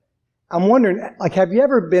I'm wondering, like, have you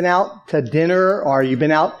ever been out to dinner or you've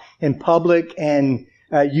been out in public and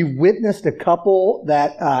you witnessed a couple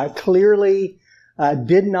that clearly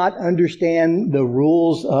did not understand the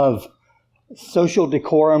rules of social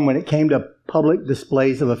decorum when it came to public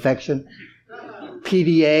displays of affection?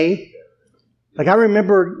 PDA. Like, I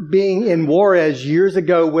remember being in Juarez years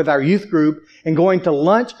ago with our youth group and going to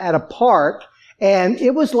lunch at a park, and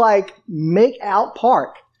it was like make out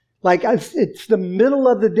park. Like, it's the middle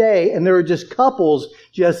of the day, and there were just couples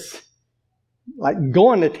just like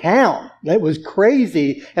going to town. It was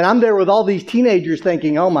crazy. And I'm there with all these teenagers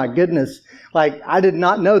thinking, oh my goodness, like, I did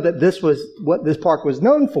not know that this was what this park was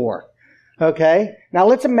known for. Okay? Now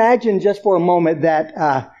let's imagine just for a moment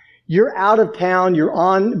that you're out of town, you're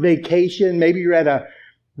on vacation, maybe you're at a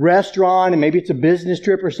restaurant, and maybe it's a business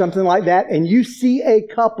trip or something like that, and you see a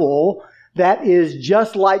couple that is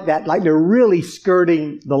just like that, like they're really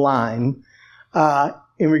skirting the line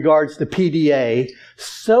in regards to PDA,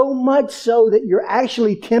 so much so that you're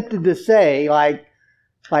actually tempted to say, like,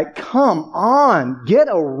 come on, get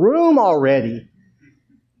a room already.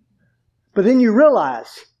 But then you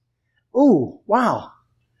realize, ooh, wow,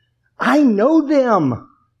 I know them.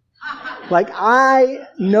 Like, I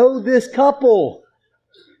know this couple,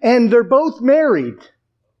 and they're both married,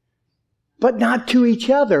 but not to each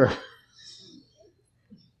other.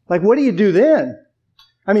 Like, what do you do then?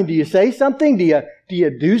 I mean, do you say something? Do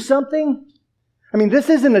you do something? I mean, this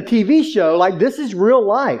isn't a TV show. Like, this is real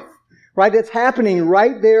life, right? It's happening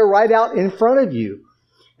right there, right out in front of you.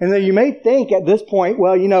 And then you may think at this point,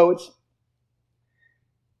 well, you know,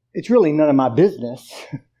 it's really none of my business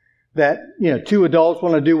that, you know, two adults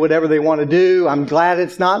want to do whatever they want to do. I'm glad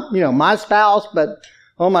it's not, you know, my spouse, but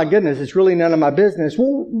oh my goodness, it's really none of my business.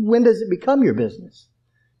 Well, when does it become your business?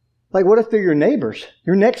 Like, what if they're your neighbors,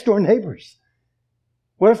 your next door neighbors?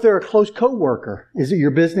 What if they're a close coworker? Is it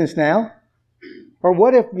your business now? Or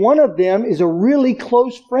what if one of them is a really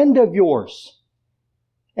close friend of yours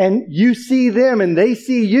and you see them and they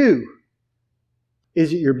see you?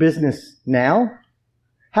 Is it your business now?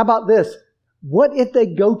 How about this? What if they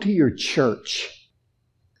go to your church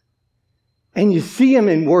and you see them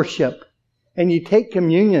in worship and you take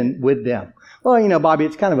communion with them? Well, you know, Bobby,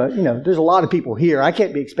 it's kind of there's a lot of people here. I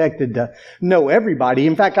can't be expected to know everybody.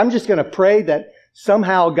 In fact, I'm just going to pray that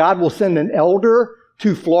somehow God will send an elder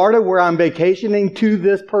to Florida where I'm vacationing to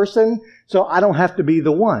this person so I don't have to be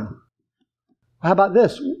the one. How about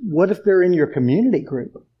this? What if they're in your community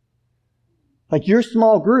group? Like your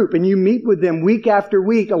small group, and you meet with them week after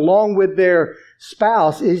week along with their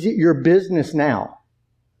spouse. Is it your business now?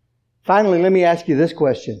 Finally, let me ask you this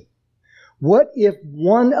question. What if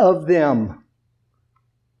one of them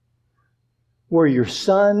were your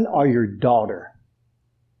son or your daughter?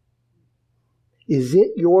 Is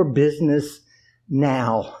it your business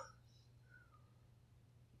now?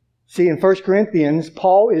 See, in 1 Corinthians,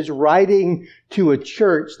 Paul is writing to a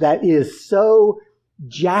church that is so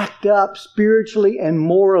jacked up spiritually and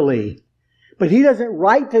morally. But he doesn't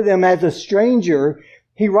write to them as a stranger.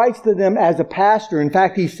 He writes to them as a pastor. In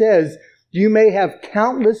fact, he says, you may have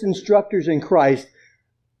countless instructors in Christ,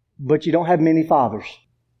 but you don't have many fathers.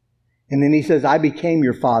 And then he says, I became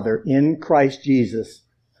your father in Christ Jesus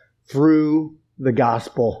through the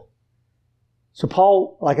gospel. So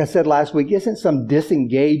Paul, like I said last week, isn't some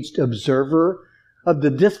disengaged observer of the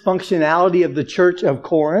dysfunctionality of the church of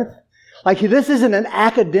Corinth. Like, this isn't an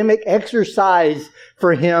academic exercise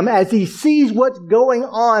for him. As he sees what's going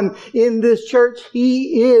on in this church,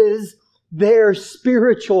 he is their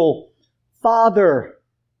spiritual father.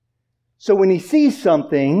 So when he sees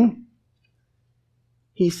something,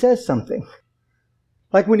 he says something.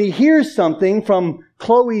 Like when he hears something from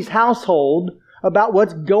Chloe's household about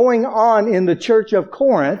what's going on in the church of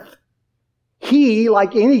Corinth, he,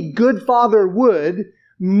 like any good father would,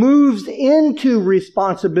 moves into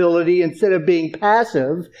responsibility instead of being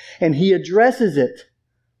passive, and he addresses it.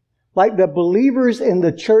 Like the believers in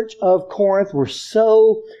the church of Corinth were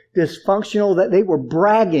so dysfunctional that they were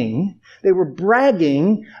bragging. They were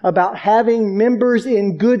bragging about having members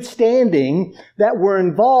in good standing that were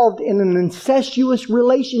involved in an incestuous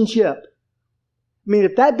relationship. I mean,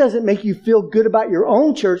 if that doesn't make you feel good about your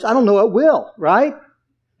own church, I don't know what will, right?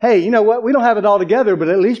 Hey, you know what? We don't have it all together, but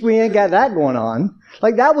at least we ain't got that going on.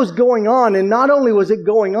 Like that was going on, and not only was it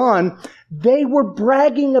going on, they were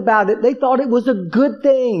bragging about it. They thought it was a good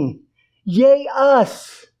thing. Yay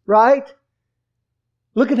us, right?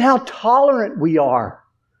 Look at how tolerant we are.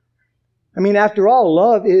 I mean, after all,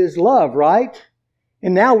 love is love, right?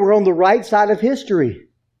 And now we're on the right side of history.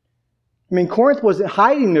 I mean, Corinth wasn't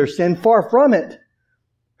hiding their sin, far from it.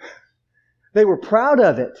 They were proud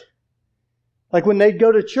of it. Like when they'd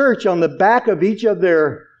go to church, on the back of each of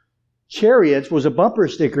their chariots was a bumper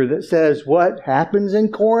sticker that says, what happens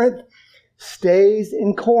in Corinth stays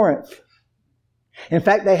in Corinth. In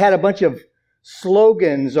fact, they had a bunch of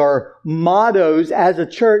slogans or mottos as a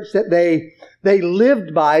church that they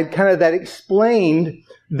lived by, kind of that explained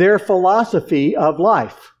their philosophy of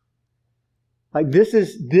life. Like this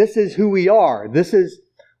is who we are. This is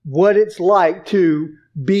what it's like to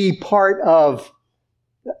be part of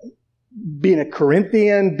being a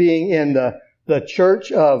Corinthian, being in the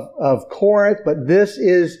church of Corinth, but this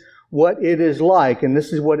is what it is like, and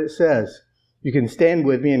this is what it says. You can stand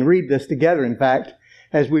with me and read this together, in fact,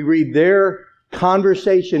 as we read their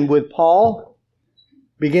conversation with Paul,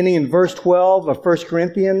 beginning in verse 12 of 1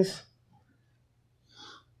 Corinthians.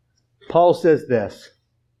 Paul says this,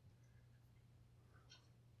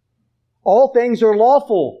 all things are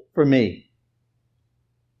lawful for me.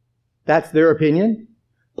 That's their opinion.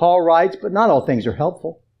 Paul writes, but not all things are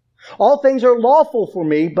helpful. All things are lawful for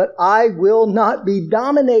me, but I will not be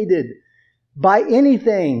dominated by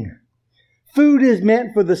anything. Food is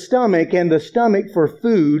meant for the stomach, and the stomach for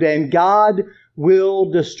food, and God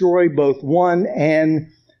will destroy both one and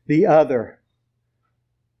the other.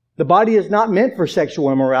 The body is not meant for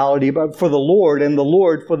sexual immorality, but for the Lord, and the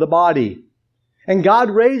Lord for the body. And God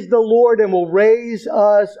raised the Lord and will raise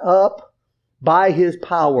us up by His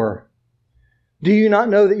power. Do you not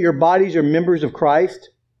know that your bodies are members of Christ?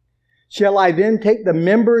 Shall I then take the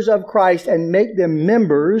members of Christ and make them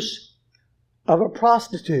members of a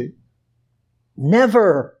prostitute?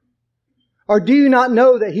 Never. Or do you not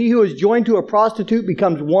know that he who is joined to a prostitute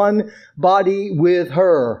becomes one body with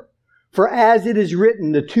her? For as it is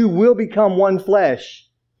written, the two will become one flesh.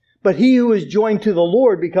 But he who is joined to the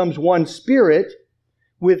Lord becomes one spirit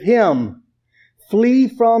with Him. Flee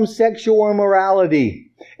from sexual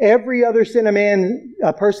immorality. Every other sin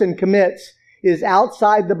a person commits is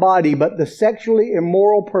outside the body, but the sexually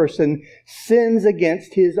immoral person sins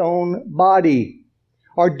against his own body.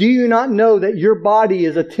 Or do you not know that your body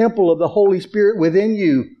is a temple of the Holy Spirit within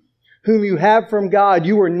you, whom you have from God?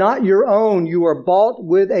 You are not your own. You are bought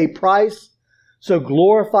with a price. So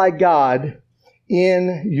glorify God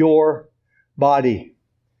in your body.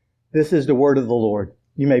 This is the word of the Lord.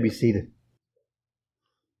 You may be seated.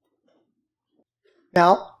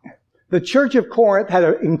 Now, the church of Corinth had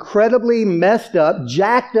an incredibly messed up,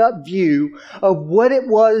 jacked up view of what it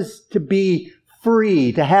was to be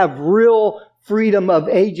free, to have real freedom of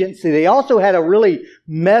agency. They also had a really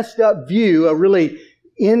messed up view, a really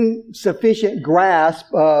insufficient grasp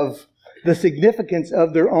of the significance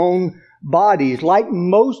of their own bodies. Like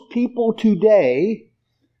most people today,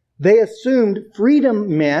 they assumed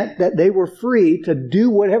freedom meant that they were free to do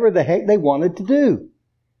whatever the heck they wanted to do.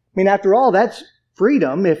 I mean, after all, that's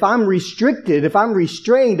freedom. If I'm restricted, if I'm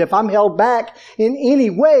restrained, if I'm held back in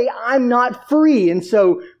any way, I'm not free. And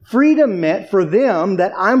so freedom meant for them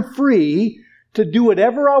that I'm free to do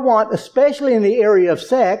whatever I want, especially in the area of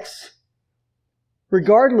sex,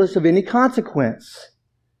 regardless of any consequence.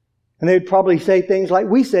 And they'd probably say things like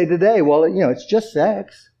we say today, well, it's just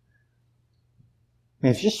sex. I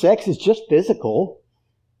mean, it's just sex, it's just physical.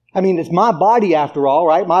 I mean, it's my body after all,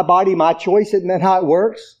 right? My body, my choice, isn't that how it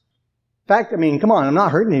works? In fact, come on, I'm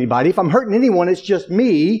not hurting anybody. If I'm hurting anyone, it's just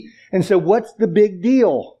me. And so what's the big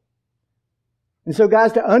deal? And so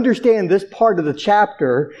guys, to understand this part of the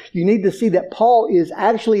chapter, you need to see that Paul is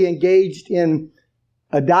actually engaged in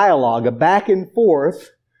a dialogue, a back and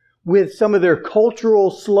forth with some of their cultural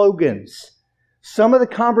slogans. Some of the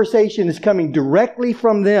conversation is coming directly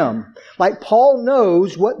from them. Like Paul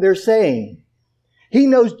knows what they're saying. He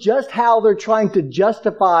knows just how they're trying to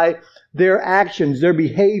justify their actions, their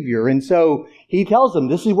behavior. And so he tells them,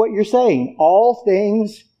 this is what you're saying. All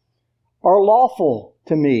things are lawful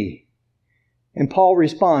to me. And Paul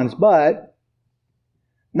responds, but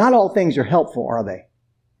not all things are helpful, are they?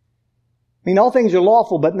 I mean, all things are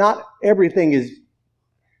lawful, but not everything is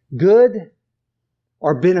good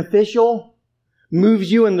or beneficial, moves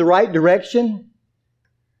you in the right direction.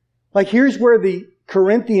 Like here's where the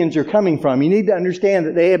Corinthians are coming from. You need to understand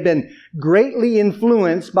that they have been greatly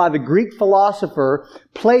influenced by the Greek philosopher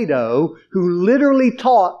Plato, who literally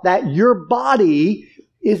taught that your body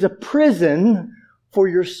is a prison for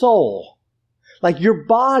your soul. Like your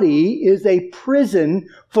body is a prison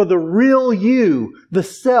for the real you, the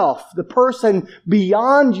self, the person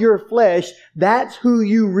beyond your flesh. That's who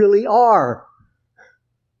you really are.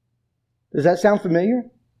 Does that sound familiar?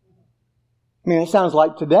 I mean, it sounds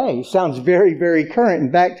like today. It sounds very, very current.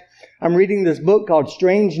 In fact, I'm reading this book called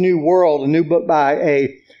Strange New World, a new book by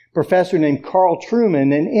a professor named Carl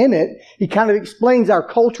Trueman. And in it, he kind of explains our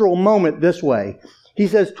cultural moment this way. He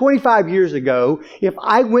says, 25 years ago, if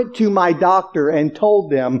I went to my doctor and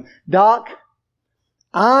told them, Doc,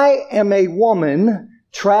 I am a woman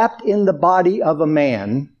trapped in the body of a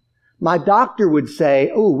man, my doctor would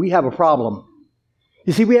say, oh, we have a problem.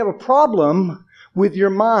 You see, we have a problem with your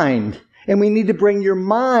mind, and we need to bring your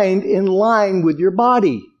mind in line with your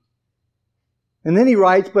body. And then he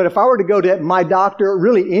writes, but if I were to go to my doctor,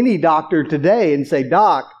 really any doctor today, and say,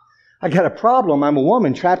 Doc, I got a problem. I'm a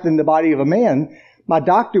woman trapped in the body of a man. My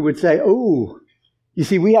doctor would say, oh, you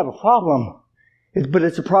see, we have a problem, but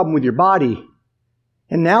it's a problem with your body.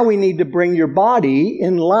 And now we need to bring your body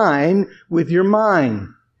in line with your mind,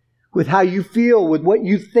 with how you feel, with what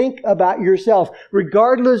you think about yourself.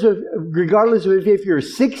 Regardless of if you're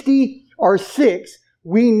 60 or 6,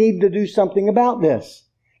 we need to do something about this.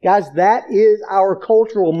 Guys, that is our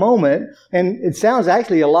cultural moment, and it sounds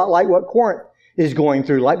actually a lot like what Corinth is going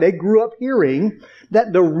through. Like they grew up hearing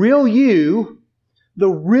that the real you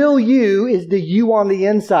is the you on the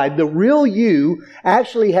inside. The real you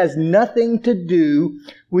actually has nothing to do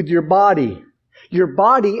with your body. Your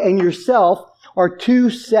body and yourself are two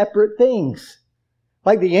separate things.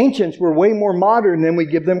 Like the ancients were way more modern than we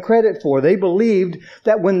give them credit for. They believed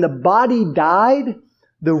that when the body died,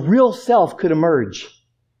 the real self could emerge.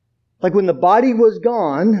 Like when the body was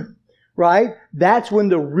gone, right? That's when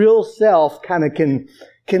the real self kind of can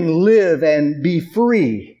live and be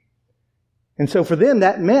free. And so for them,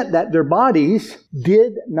 that meant that their bodies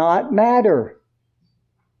did not matter.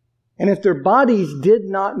 And if their bodies did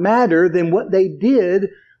not matter, then what they did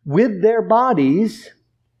with their bodies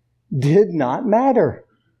did not matter.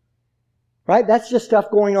 Right? That's just stuff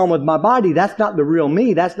going on with my body. That's not the real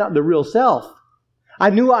me. That's not the real self. I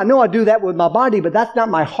know I do that with my body, but that's not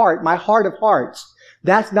my heart of hearts.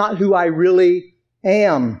 That's not who I really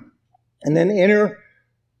am. And then enter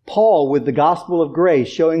Paul with the gospel of grace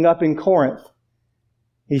showing up in Corinth.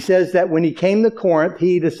 He says that when he came to Corinth,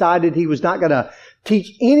 he decided he was not going to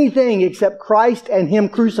teach anything except Christ and Him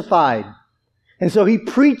crucified. And so he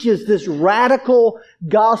preaches this radical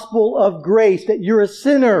gospel of grace that you're a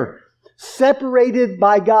sinner, separated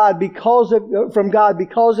by God from God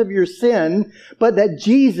because of your sin, but that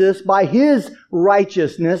Jesus, by His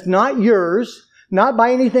righteousness, not yours, not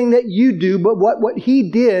by anything that you do, but what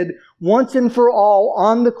He did once and for all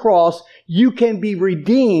on the cross, you can be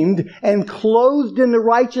redeemed and clothed in the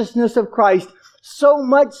righteousness of Christ, so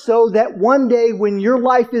much so that one day when your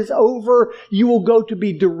life is over, you will go to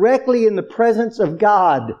be directly in the presence of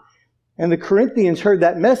God. And the Corinthians heard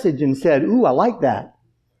that message and said, ooh, I like that.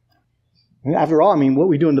 And after all, what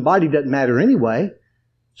we do in the body doesn't matter anyway.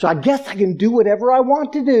 So I guess I can do whatever I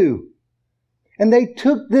want to do. And they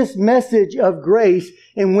took this message of grace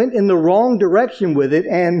and went in the wrong direction with it,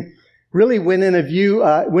 and really went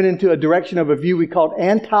into a direction of a view we called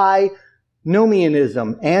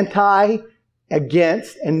antinomianism.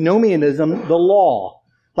 Against, and nomianism, the law.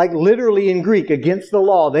 Like literally in Greek, against the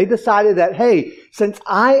law. They decided that, hey, since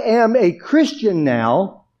I am a Christian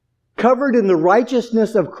now, covered in the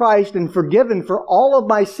righteousness of Christ and forgiven for all of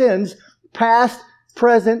my sins, past,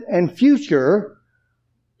 present, and future,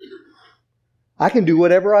 I can do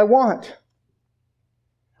whatever I want.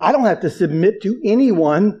 I don't have to submit to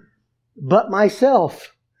anyone but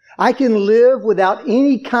myself. I can live without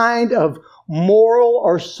any kind of moral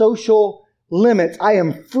or social limits. I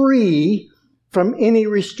am free from any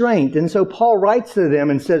restraint. And so Paul writes to them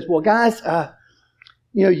and says, well, guys,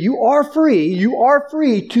 you are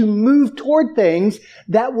free to move toward things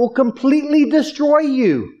that will completely destroy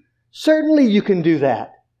you. Certainly you can do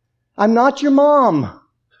that. I'm not your mom,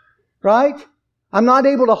 right? I'm not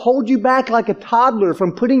able to hold you back like a toddler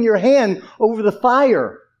from putting your hand over the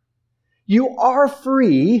fire. You are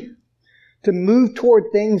free to move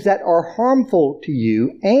toward things that are harmful to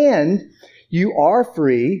you, and you are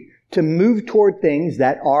free to move toward things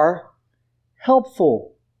that are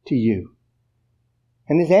helpful to you.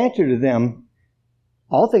 And his answer to them,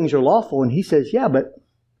 all things are lawful. And he says, yeah, but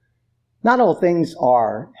not all things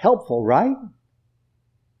are helpful, right?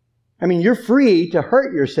 You're free to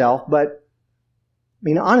hurt yourself, but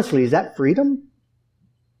honestly, is that freedom?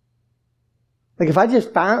 Like if I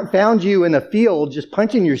just found you in a field just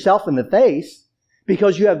punching yourself in the face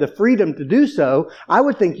because you have the freedom to do so, I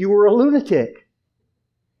would think you were a lunatic.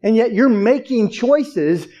 And yet you're making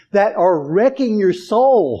choices that are wrecking your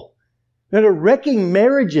soul, that are wrecking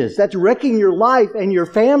marriages, that's wrecking your life and your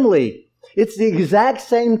family. It's the exact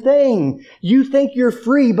same thing. You think you're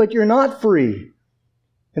free, but you're not free.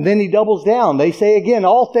 And then he doubles down. They say again,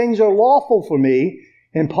 all things are lawful for me.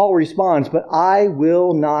 And Paul responds, but I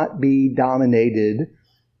will not be dominated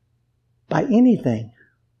by anything.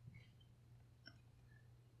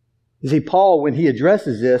 You see, Paul, when he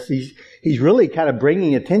addresses this, he's really kind of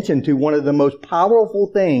bringing attention to one of the most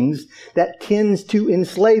powerful things that tends to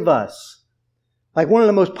enslave us. Like one of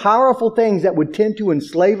the most powerful things that would tend to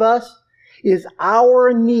enslave us is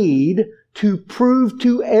our need to prove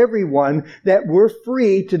to everyone that we're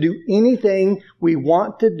free to do anything we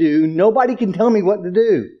want to do. Nobody can tell me what to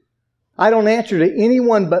do. I don't answer to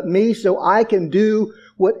anyone but me, so I can do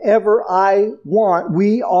whatever I want.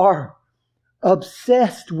 We are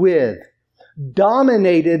obsessed with,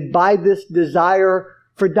 dominated by this desire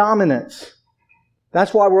for dominance.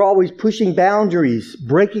 That's why we're always pushing boundaries,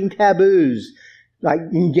 breaking taboos, like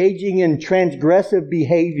engaging in transgressive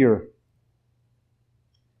behavior.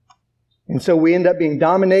 And so we end up being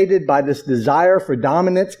dominated by this desire for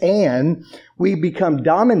dominance, and we become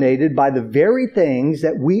dominated by the very things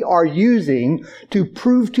that we are using to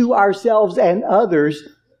prove to ourselves and others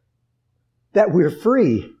that we're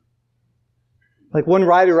free. Like one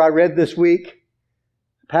writer I read this week,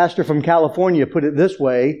 a pastor from California, put it this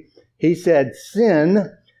way. He said, sin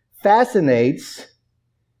fascinates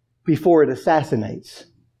before it assassinates.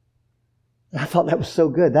 And I thought that was so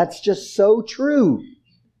good. That's just so true.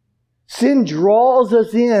 Sin draws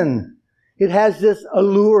us in. It has this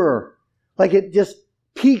allure. Like it just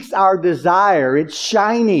piques our desire. It's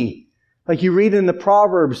shiny. Like you read in the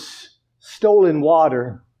Proverbs, stolen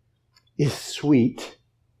water is sweet.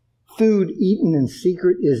 Food eaten in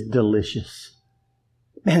secret is delicious.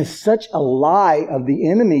 Man, it's such a lie of the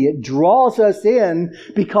enemy. It draws us in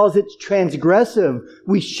because it's transgressive.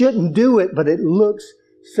 We shouldn't do it, but it looks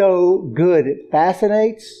so good. It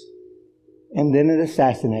fascinates and then it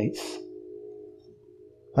assassinates.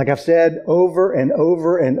 Like I've said over and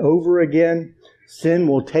over and over again, sin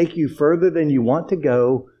will take you further than you want to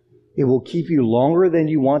go. It will keep you longer than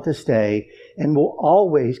you want to stay, and will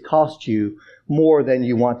always cost you more than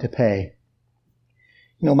you want to pay.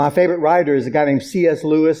 You know, my favorite writer is a guy named C.S.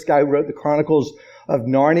 Lewis, guy who wrote the Chronicles of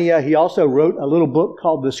Narnia. He also wrote a little book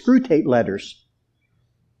called The Screwtape Letters.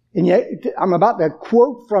 And yet, I'm about to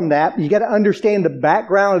quote from that. You got to understand the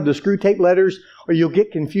background of the Screwtape Letters, or you'll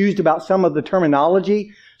get confused about some of the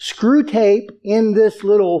terminology. Screwtape in this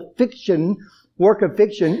little work of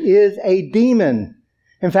fiction, is a demon.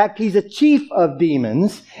 In fact, he's a chief of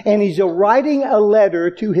demons, and he's writing a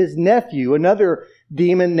letter to his nephew, another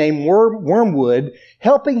demon named Wormwood,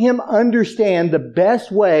 helping him understand the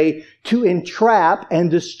best way to entrap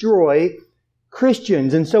and destroy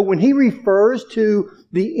Christians. And so when he refers to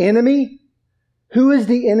the enemy, who is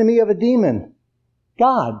the enemy of a demon?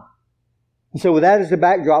 God. And so with that as the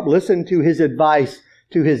backdrop, listen to his advice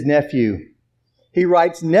to his nephew. He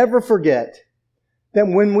writes, "Never forget that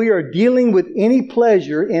when we are dealing with any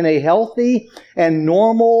pleasure in a healthy and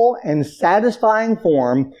normal and satisfying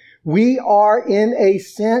form, we are in a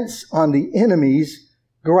sense on the enemy's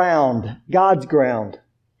ground, God's ground.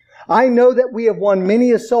 I know that we have won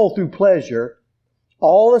many a soul through pleasure.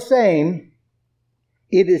 All the same,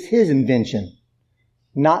 it is His invention,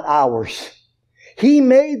 not ours. He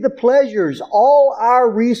made the pleasures. All our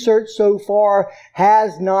research so far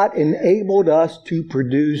has not enabled us to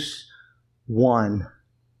produce one."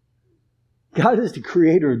 God is the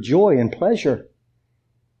creator of joy and pleasure.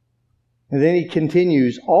 And then he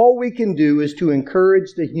continues, all we can do is to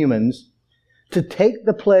encourage the humans to take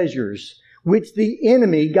the pleasures which the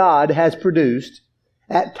enemy, God, has produced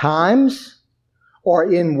at times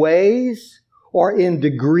or in ways or in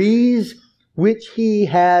degrees which He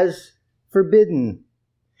has forbidden.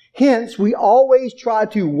 Hence, we always try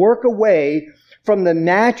to work away from the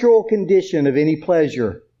natural condition of any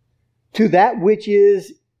pleasure to that which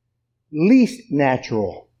is least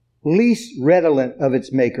natural, least redolent of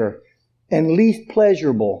its maker, and least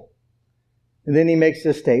pleasurable. And then he makes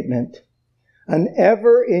this statement, an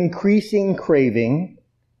ever-increasing craving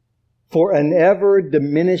for an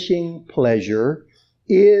ever-diminishing pleasure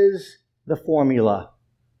is the formula.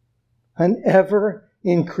 An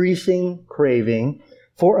ever-increasing craving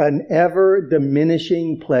for an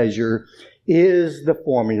ever-diminishing pleasure is the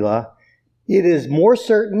formula. It is more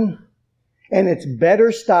certain and it's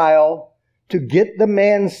better style to get the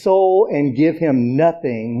man's soul and give him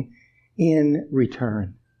nothing in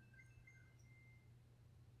return.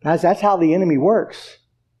 Guys, that's how the enemy works.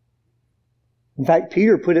 In fact,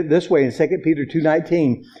 Peter put it this way in 2 Peter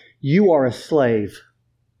 2:19, you are a slave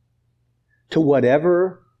to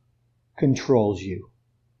whatever controls you.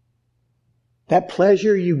 That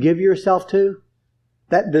pleasure you give yourself to,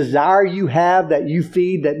 that desire you have that you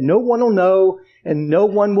feed that no one will know and no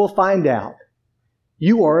one will find out,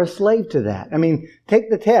 you are a slave to that. I mean, take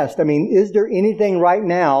the test. I mean, is there anything right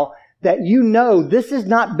now that you know this is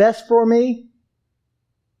not best for me?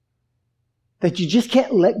 that you just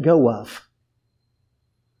can't let go of?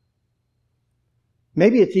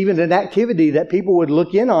 Maybe it's even an activity that people would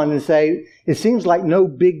look in on and say, it seems like no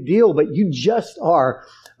big deal, but you just are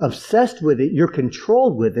obsessed with it. You're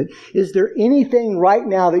controlled with it. Is there anything right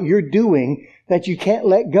now that you're doing that you can't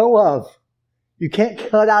let go of? You can't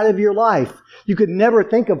cut out of your life. You could never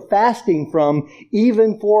think of fasting from,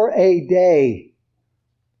 even for a day.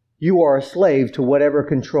 You are a slave to whatever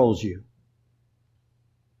controls you.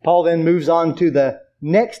 Paul then moves on to the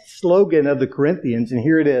next slogan of the Corinthians, and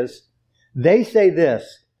here it is. They say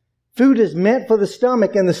this: food is meant for the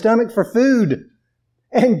stomach and the stomach for food,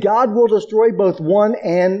 and God will destroy both one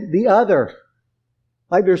and the other.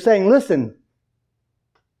 Like they're saying, listen,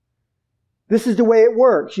 this is the way it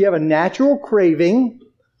works. You have a natural craving,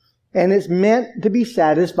 and it's meant to be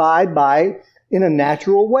satisfied in a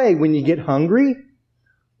natural way. When you get hungry,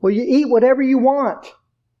 well, you eat whatever you want.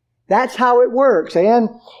 That's how it works. And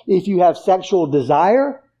if you have sexual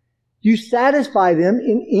desire, you satisfy them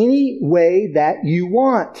in any way that you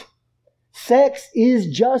want. Sex is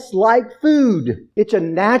just like food. It's a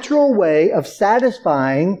natural way of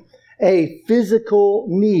satisfying a physical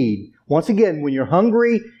need. Once again, when you're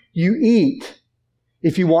hungry, you eat.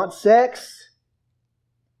 If you want sex,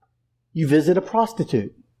 you visit a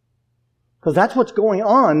prostitute. Because that's what's going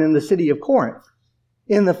on in the city of Corinth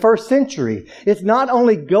in the first century. It's not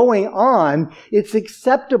only going on, it's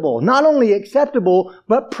acceptable. Not only acceptable,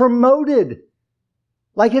 but promoted.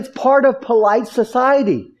 Like it's part of polite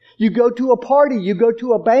society. You go to a party, you go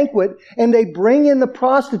to a banquet, and they bring in the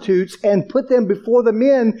prostitutes and put them before the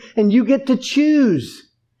men, and you get to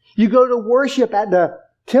choose. You go to worship at the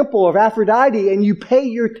temple of Aphrodite, and you pay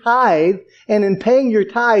your tithe, and in paying your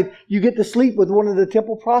tithe, you get to sleep with one of the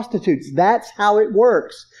temple prostitutes. That's how it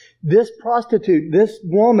works. This prostitute, this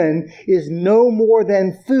woman, is no more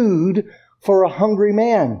than food for a hungry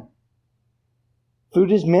man.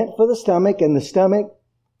 Food is meant for the stomach, and the stomach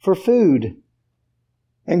for food.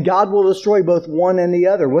 And God will destroy both one and the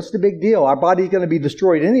other. What's the big deal? Our body's going to be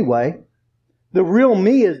destroyed anyway. The real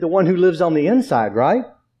me is the one who lives on the inside, right?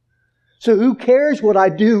 So who cares what I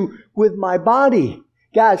do with my body?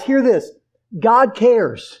 Guys, hear this. God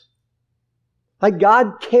cares. Like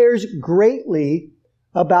God cares greatly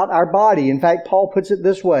about our body. In fact, Paul puts it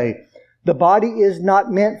this way. The body is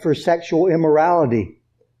not meant for sexual immorality,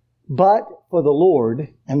 but for the Lord,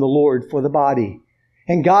 and the Lord for the body.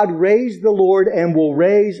 And God raised the Lord and will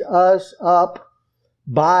raise us up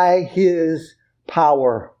by His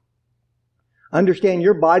power. Understand,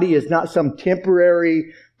 your body is not some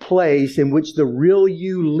temporary place in which the real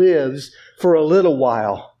you lives for a little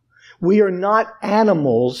while. We are not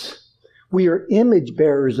animals. We are image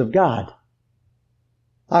bearers of God.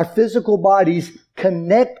 Our physical bodies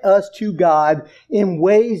connect us to God in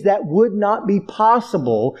ways that would not be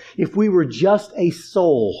possible if we were just a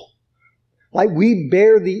soul. Like we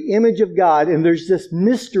bear the image of God, and there's this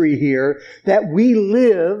mystery here that we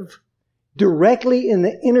live directly in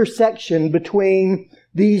the intersection between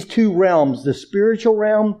these two realms, the spiritual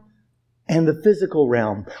realm and the physical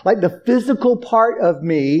realm. Like the physical part of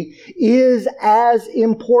me is as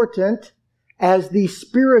important as the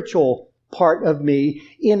spiritual part of me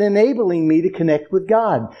in enabling me to connect with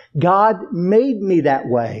God. God made me that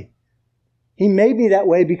way. He made me that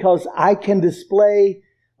way because I can display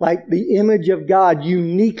like the image of God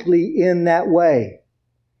uniquely in that way.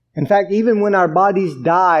 In fact, even when our bodies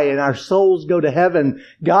die and our souls go to heaven,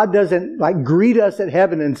 God doesn't like greet us at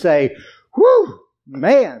heaven and say, "Whew,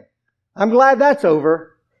 man, I'm glad that's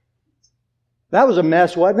over. That was a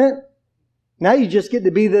mess, wasn't it? Now you just get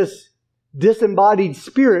to be this disembodied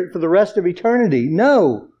spirit for the rest of eternity."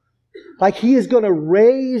 No. Like He is going to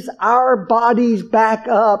raise our bodies back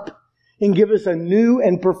up and give us a new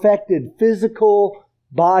and perfected physical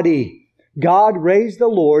body. God raised the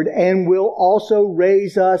Lord and will also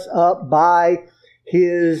raise us up by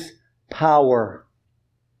His power.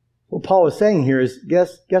 What Paul is saying here is,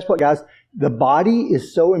 guess what, guys? The body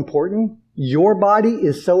is so important. Your body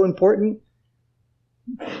is so important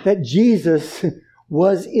that Jesus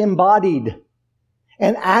was embodied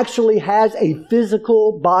and actually has a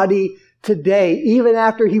physical body today. Even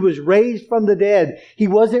after He was raised from the dead, He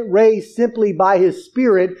wasn't raised simply by His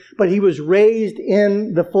Spirit, but He was raised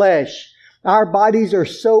in the flesh. Our bodies are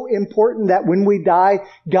so important that when we die,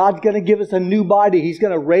 God's going to give us a new body. He's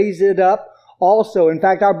going to raise it up also. In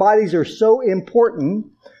fact, our bodies are so important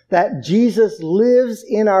that Jesus lives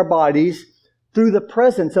in our bodies through the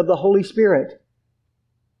presence of the Holy Spirit.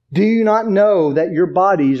 Do you not know that your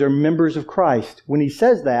bodies are members of Christ? When He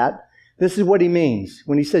says that, this is what He means.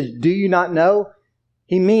 When He says, "Do you not know?"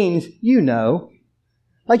 He means you know.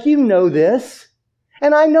 Like you know this.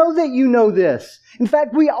 And I know that you know this. In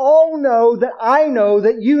fact, we all know that I know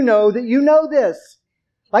that you know this.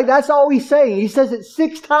 Like, that's all he's saying. He says it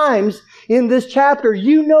 6 times in this chapter.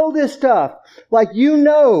 You know this stuff. Like, you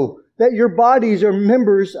know that your bodies are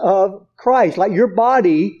members of Christ. Like, your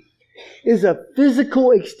body is a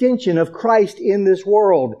physical extension of Christ in this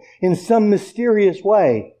world in some mysterious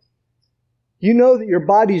way. You know that your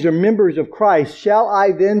bodies are members of Christ. Shall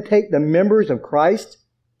I then take the members of Christ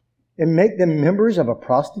and make them members of a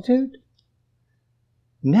prostitute?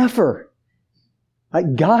 Never.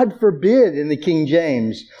 Like, God forbid in the King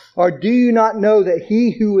James. Or do you not know that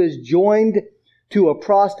he who is joined to a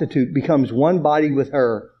prostitute becomes one body with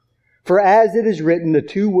her? For as it is written, the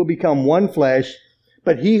two will become one flesh,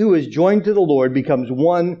 but he who is joined to the Lord becomes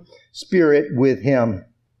one spirit with him.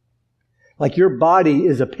 Like, your body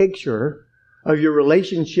is a picture of your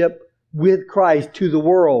relationship with Christ to the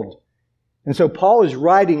world. And so Paul is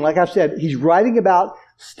writing, like I've said, he's writing about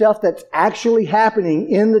stuff that's actually happening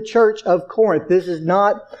in the church of Corinth. This is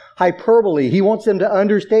not hyperbole. He wants them to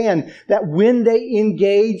understand that when they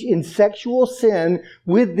engage in sexual sin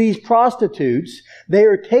with these prostitutes, they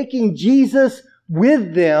are taking Jesus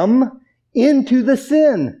with them into the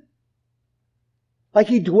sin. Like,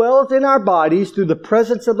 he dwells in our bodies through the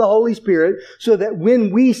presence of the Holy Spirit so that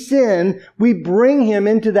when we sin, we bring him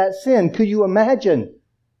into that sin. Could you imagine?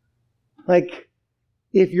 Like,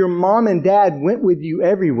 if your mom and dad went with you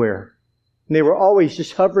everywhere, and they were always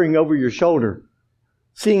just hovering over your shoulder,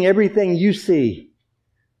 seeing everything you see,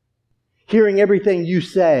 hearing everything you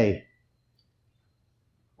say.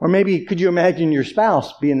 Or maybe could you imagine your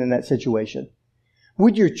spouse being in that situation?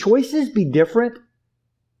 Would your choices be different?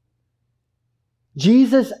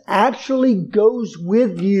 Jesus actually goes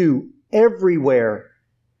with you everywhere.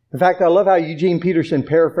 In fact, I love how Eugene Peterson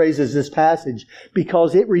paraphrases this passage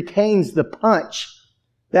because it retains the punch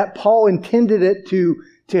that Paul intended it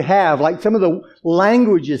to have. Like, some of the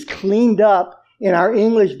language is cleaned up in our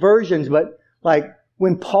English versions, but like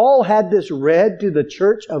when Paul had this read to the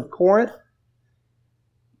church of Corinth,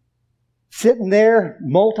 sitting there,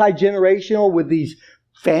 multi-generational, with these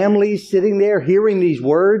families sitting there hearing these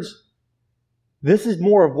words, this is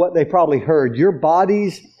more of what they probably heard. Your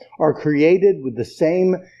bodies are created with the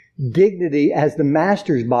same dignity as the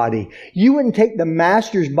master's body. You wouldn't take the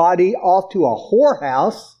master's body off to a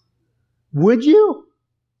whorehouse, would you?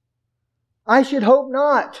 I should hope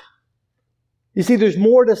not. You see, there's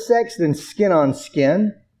more to sex than skin on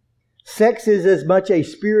skin. Sex is as much a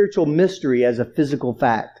spiritual mystery as a physical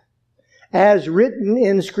fact. As written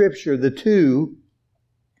in Scripture, the two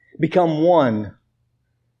become one.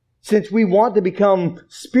 Since we want to become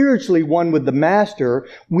spiritually one with the Master,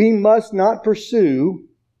 we must not pursue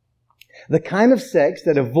the kind of sex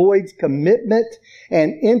that avoids commitment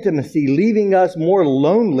and intimacy, leaving us more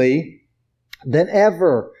lonely than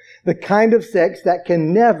ever. The kind of sex that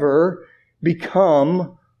can never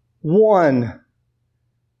become one.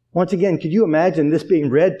 Once again, could you imagine this being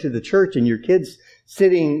read to the church and your kids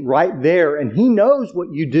sitting right there, and he knows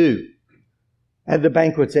what you do at the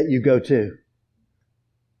banquets that you go to?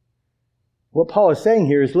 What Paul is saying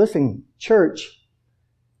here is, listen, church,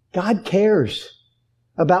 God cares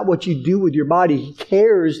about what you do with your body. He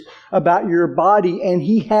cares about your body, and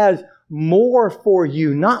He has more for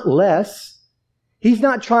you, not less. He's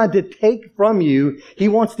not trying to take from you. He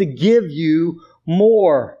wants to give you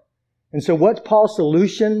more. And so what's Paul's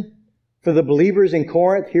solution for the believers in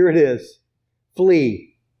Corinth? Here it is.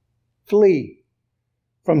 Flee. Flee.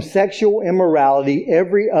 From sexual immorality,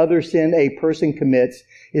 every other sin a person commits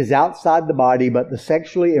is outside the body, but the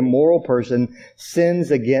sexually immoral person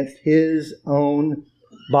sins against his own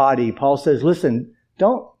body. Paul says, listen,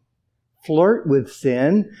 don't flirt with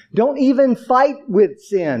sin. Don't even fight with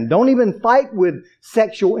sin. Don't even fight with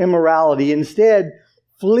sexual immorality. Instead,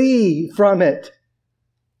 flee from it.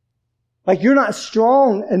 Like, you're not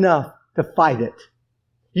strong enough to fight it.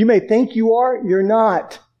 You may think you are, you're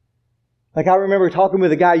not. Like, I remember talking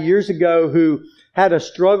with a guy years ago who had a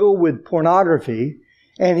struggle with pornography,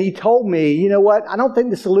 and he told me, you know what, I don't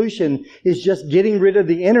think the solution is just getting rid of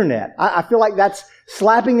the internet. I feel like that's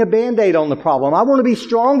slapping a Band-Aid on the problem. I want to be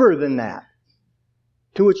stronger than that.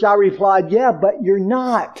 To which I replied, yeah, but you're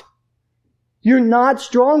not. You're not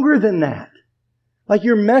stronger than that. Like,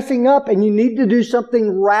 you're messing up and you need to do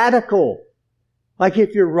something radical. Like,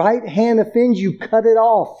 if your right hand offends you, cut it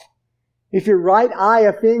off. If your right eye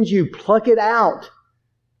offends you, pluck it out.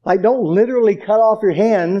 Like, don't literally cut off your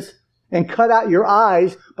hands and cut out your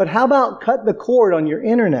eyes, but how about cut the cord on your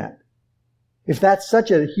internet? If that's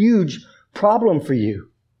such a huge problem for you.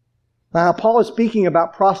 Now, Paul is speaking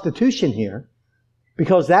about prostitution here.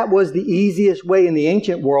 Because that was the easiest way in the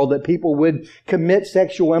ancient world that people would commit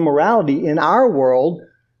sexual immorality. In our world,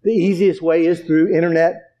 the easiest way is through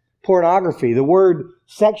internet pornography. The word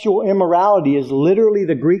sexual immorality is literally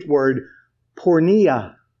the Greek word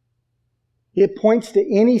porneia. It points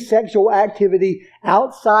to any sexual activity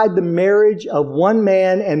outside the marriage of one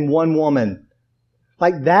man and one woman.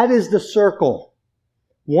 Like that is the circle.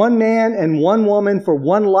 One man and one woman for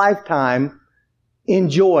one lifetime.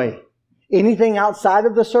 Enjoy. Anything outside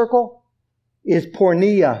of the circle is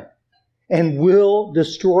porneia and will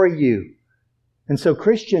destroy you. And so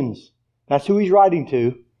Christians, that's who he's writing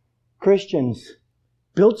to. Christians,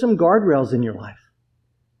 build some guardrails in your life.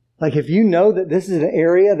 Like if you know that this is an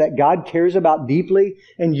area that God cares about deeply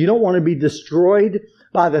and you don't want to be destroyed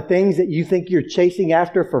by the things that you think you're chasing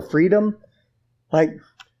after for freedom, like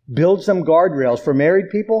build some guardrails. For married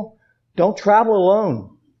people, don't travel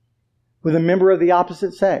alone with a member of the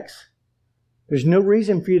opposite sex. There's no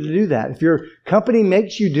reason for you to do that. If your company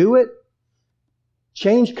makes you do it,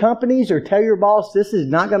 change companies or tell your boss, this is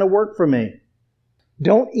not going to work for me.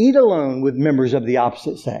 Don't eat alone with members of the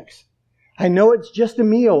opposite sex. I know it's just a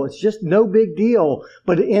meal. It's just no big deal,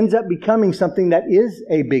 but it ends up becoming something that is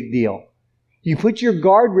a big deal. You put your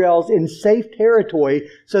guardrails in safe territory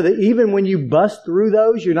so that even when you bust through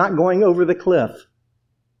those, you're not going over the cliff.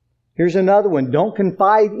 Here's another one. Don't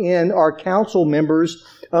confide in or counsel members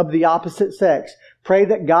of the opposite sex. Pray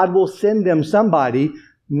that God will send them somebody,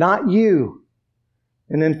 not you.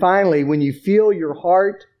 And then finally, when you feel your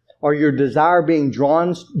heart or your desire being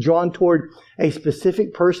drawn toward a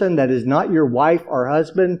specific person that is not your wife or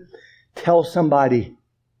husband, tell somebody.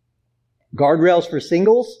 Guardrails for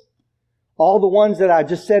singles. All the ones that I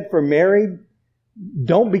just said for married,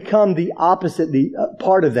 don't become the opposite, the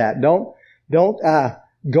part of that. Don't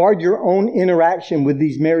guard your own interaction with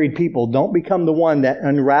these married people. Don't become the one that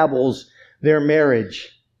unravels their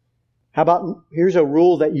marriage. How about, here's a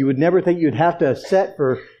rule that you would never think you'd have to set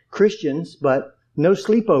for Christians, but no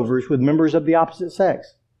sleepovers with members of the opposite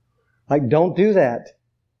sex. Like, don't do that.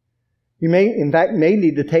 You may, in fact,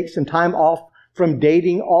 need to take some time off from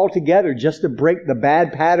dating altogether just to break the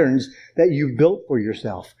bad patterns that you've built for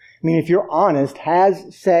yourself. I mean, if you're honest,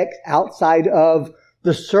 has sex outside of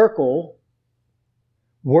the circle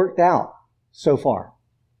worked out so far?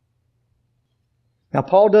 Now,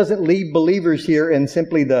 Paul doesn't leave believers here in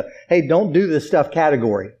simply the, hey, don't do this stuff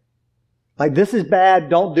category. Like, this is bad,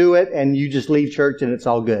 don't do it, and you just leave church and it's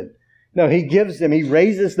all good. No, he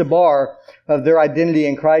raises the bar of their identity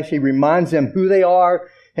in Christ. He reminds them who they are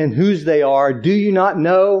and whose they are. Do you not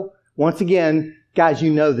know? Once again, guys,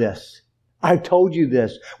 you know this. I've told you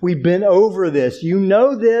this. We've been over this. You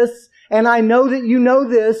know this, and I know that you know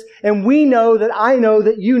this, and we know that I know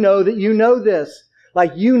that you know this.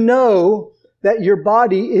 Like, you know that your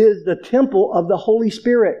body is the temple of the Holy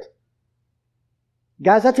Spirit.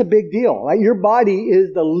 Guys, that's a big deal. Like, your body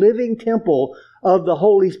is the living temple of the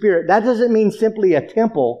Holy Spirit. That doesn't mean simply a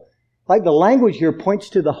temple. Like, the language here points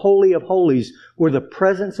to the Holy of Holies, where the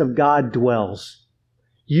presence of God dwells.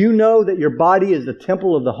 You know that your body is the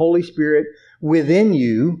temple of the Holy Spirit within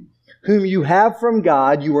you, whom you have from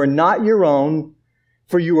God. You are not your own,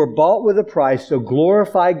 for you were bought with a price. So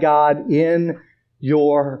glorify God in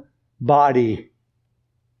your body.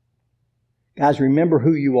 Guys, remember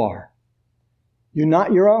who you are. You're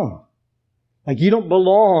not your own. Like, you don't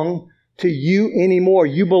belong to you anymore.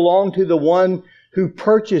 You belong to the one who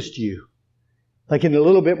purchased you. Like, in a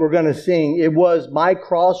little bit we're going to sing, it was my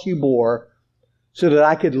cross you bore so that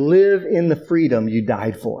I could live in the freedom you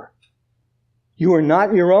died for. You are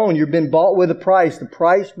not your own. You've been bought with a price. The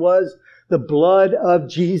price was the blood of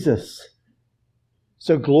Jesus.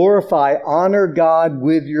 So glorify, honor God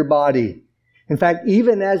with your body. In fact,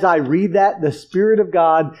 even as I read that, the Spirit of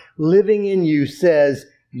God living in you says,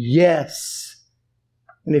 yes.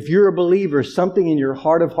 And if you're a believer, something in your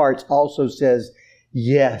heart of hearts also says,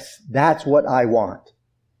 yes, that's what I want.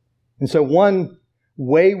 And so one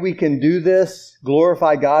way we can do this,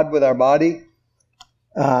 glorify God with our body,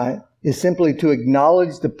 is simply to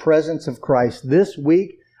acknowledge the presence of Christ. This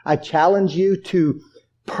week, I challenge you to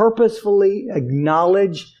purposefully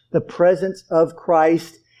acknowledge the presence of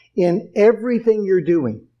Christ in everything you're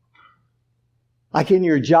doing. Like in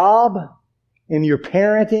your job, in your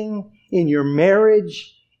parenting, in your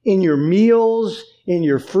marriage, in your meals, in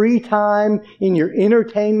your free time, in your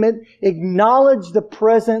entertainment. Acknowledge the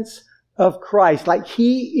presence of Christ. Like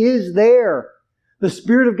He is there. The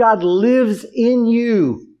Spirit of God lives in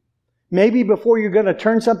you. Maybe before you're going to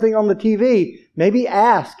turn something on the TV, maybe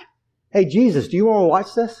ask, hey, Jesus, do you want to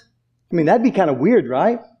watch this? I mean, that'd be kind of weird,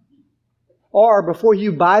 right? Or before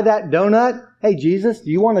you buy that donut, hey, Jesus,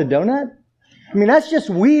 do you want a donut? I mean, that's just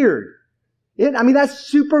weird. That's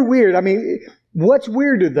super weird. What's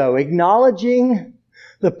weirder though? Acknowledging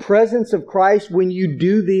the presence of Christ when you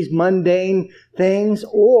do these mundane things,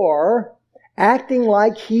 or acting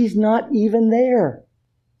like He's not even there?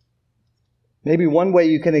 Maybe one way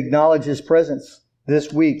you can acknowledge His presence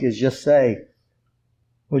this week is just say,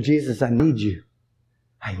 "Well, Jesus, I need you.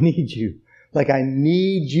 I need you. Like I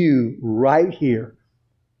need you right here.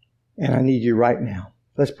 And I need you right now."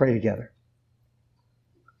 Let's pray together.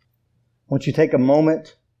 Won't you take a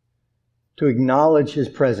moment to acknowledge His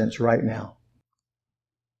presence right now?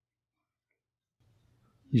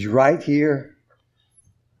 He's right here,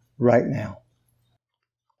 right now.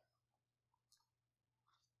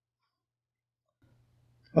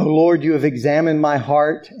 Oh Lord, you have examined my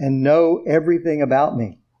heart and know everything about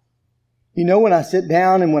me. You know when I sit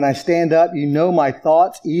down and when I stand up. You know my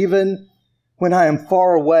thoughts even when I am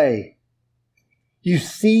far away. You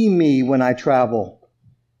see me when I travel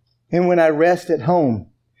and when I rest at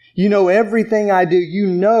home. You know everything I do. You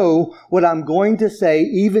know what I'm going to say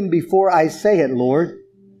even before I say it, Lord.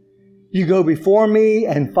 You go before me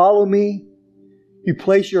and follow me. You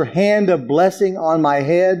place your hand of blessing on my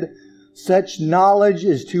head. Such knowledge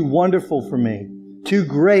is too wonderful for me, too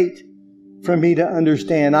great for me to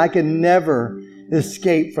understand. I can never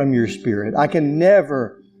escape from your Spirit. I can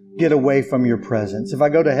never get away from your presence. If I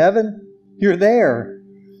go to heaven, you're there.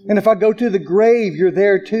 And if I go to the grave, you're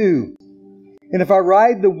there too. And if I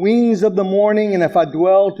ride the wings of the morning, and if I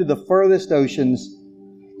dwell to the furthest oceans,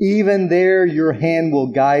 even there your hand will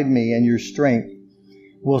guide me and your strength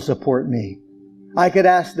will support me. I could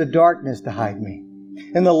ask the darkness to hide me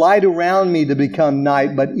and the light around me to become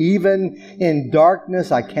night, but even in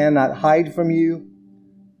darkness I cannot hide from you.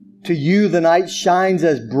 To you the night shines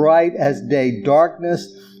as bright as day.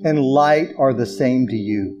 Darkness and light are the same to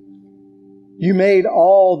you. You made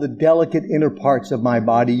all the delicate inner parts of my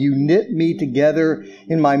body. You knit me together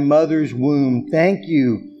in my mother's womb. Thank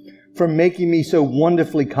you for making me so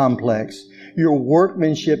wonderfully complex. Your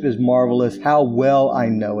workmanship is marvelous. How well I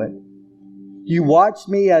know it. You watched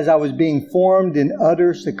me as I was being formed in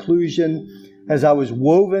utter seclusion, as I was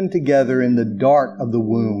woven together in the dark of the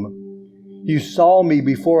womb. You saw me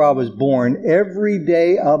before I was born. Every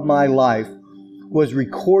day of my life was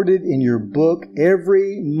recorded in your book.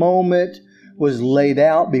 Every moment was laid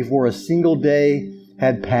out before a single day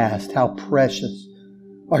had passed. How precious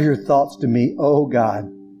are your thoughts to me, oh God.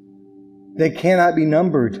 They cannot be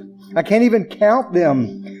numbered. I can't even count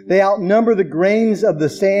them. They outnumber the grains of the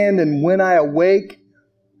sand, and when I awake,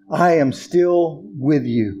 I am still with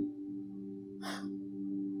you.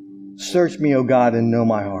 Search me, O God, and know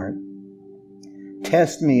my heart.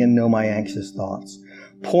 Test me and know my anxious thoughts.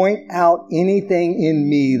 Point out anything in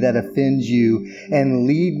me that offends you, and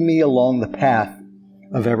lead me along the path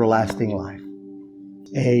of everlasting life.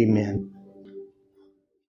 Amen.